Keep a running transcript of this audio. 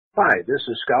Hi, this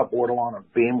is Scott Bordelon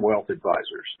of Beam Wealth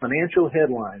Advisors. Financial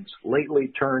headlines lately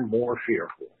turned more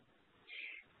fearful.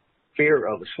 Fear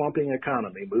of a slumping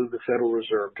economy moved the Federal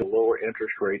Reserve to lower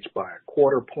interest rates by a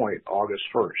quarter point August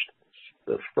 1st,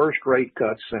 the first rate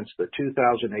cut since the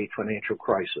 2008 financial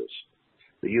crisis.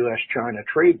 The U.S.-China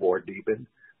trade war deepened,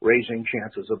 raising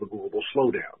chances of a global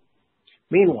slowdown.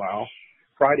 Meanwhile,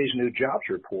 Friday's new jobs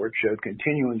report showed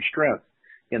continuing strength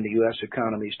in the U.S.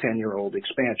 economy's 10-year-old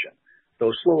expansion,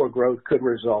 though slower growth could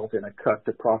result in a cut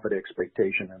to profit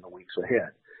expectation in the weeks ahead,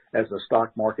 as the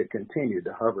stock market continued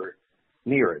to hover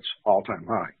near its all-time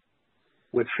high.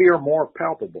 With fear more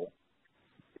palpable,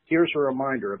 here's a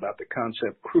reminder about the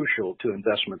concept crucial to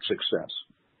investment success.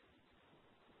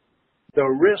 The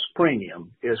risk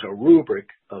premium is a rubric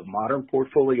of modern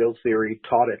portfolio theory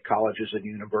taught at colleges and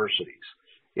universities.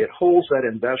 It holds that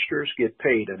investors get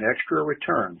paid an extra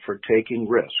return for taking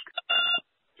risk.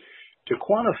 To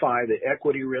quantify the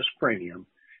equity risk premium,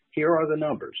 here are the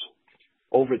numbers.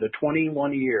 Over the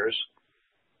 21 years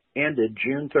ended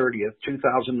June 30th,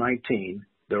 2019,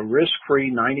 the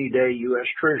risk-free 90-day U.S.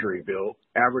 Treasury bill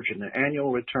averaged an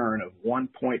annual return of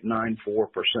 1.94%,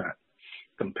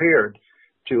 compared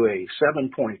to a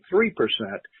 7.3%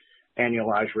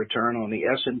 annualized return on the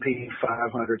S&P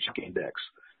 500 index,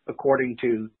 according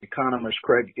to economist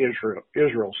Craig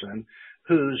Israelson,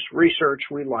 whose research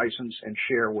we license and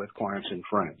share with clients and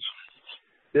friends.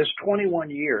 This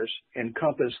 21 years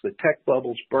encompassed the tech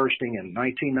bubbles bursting in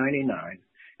 1999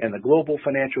 and the global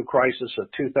financial crisis of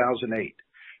 2008,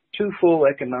 two full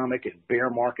economic and bear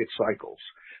market cycles,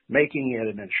 making it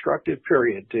an instructive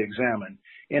period to examine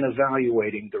in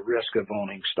evaluating the risk of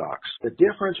owning stocks. The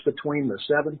difference between the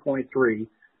 7.3%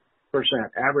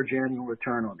 average annual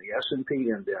return on the S&P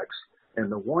index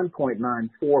and the 1.94%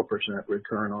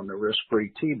 return on the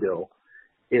risk-free T-bill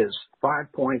is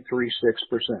 5.36%.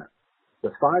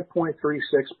 The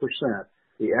 5.36%,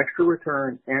 the extra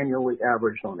return annually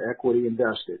averaged on equity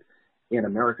invested in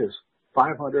America's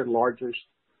 500 largest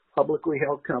publicly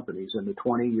held companies in the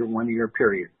 21-year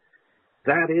period.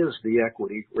 That is the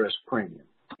equity risk premium.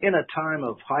 In a time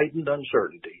of heightened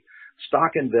uncertainty,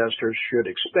 stock investors should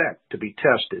expect to be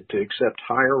tested to accept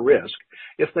higher risk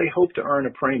if they hope to earn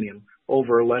a premium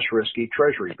over less risky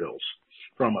treasury bills.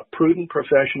 From a prudent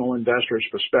professional investor's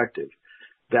perspective,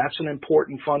 that's an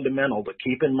important fundamental to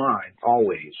keep in mind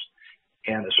always,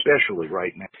 and especially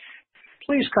right now.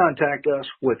 Please contact us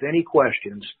with any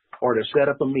questions or to set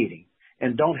up a meeting,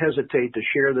 and don't hesitate to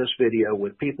share this video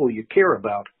with people you care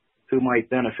about who might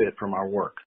benefit from our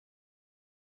work.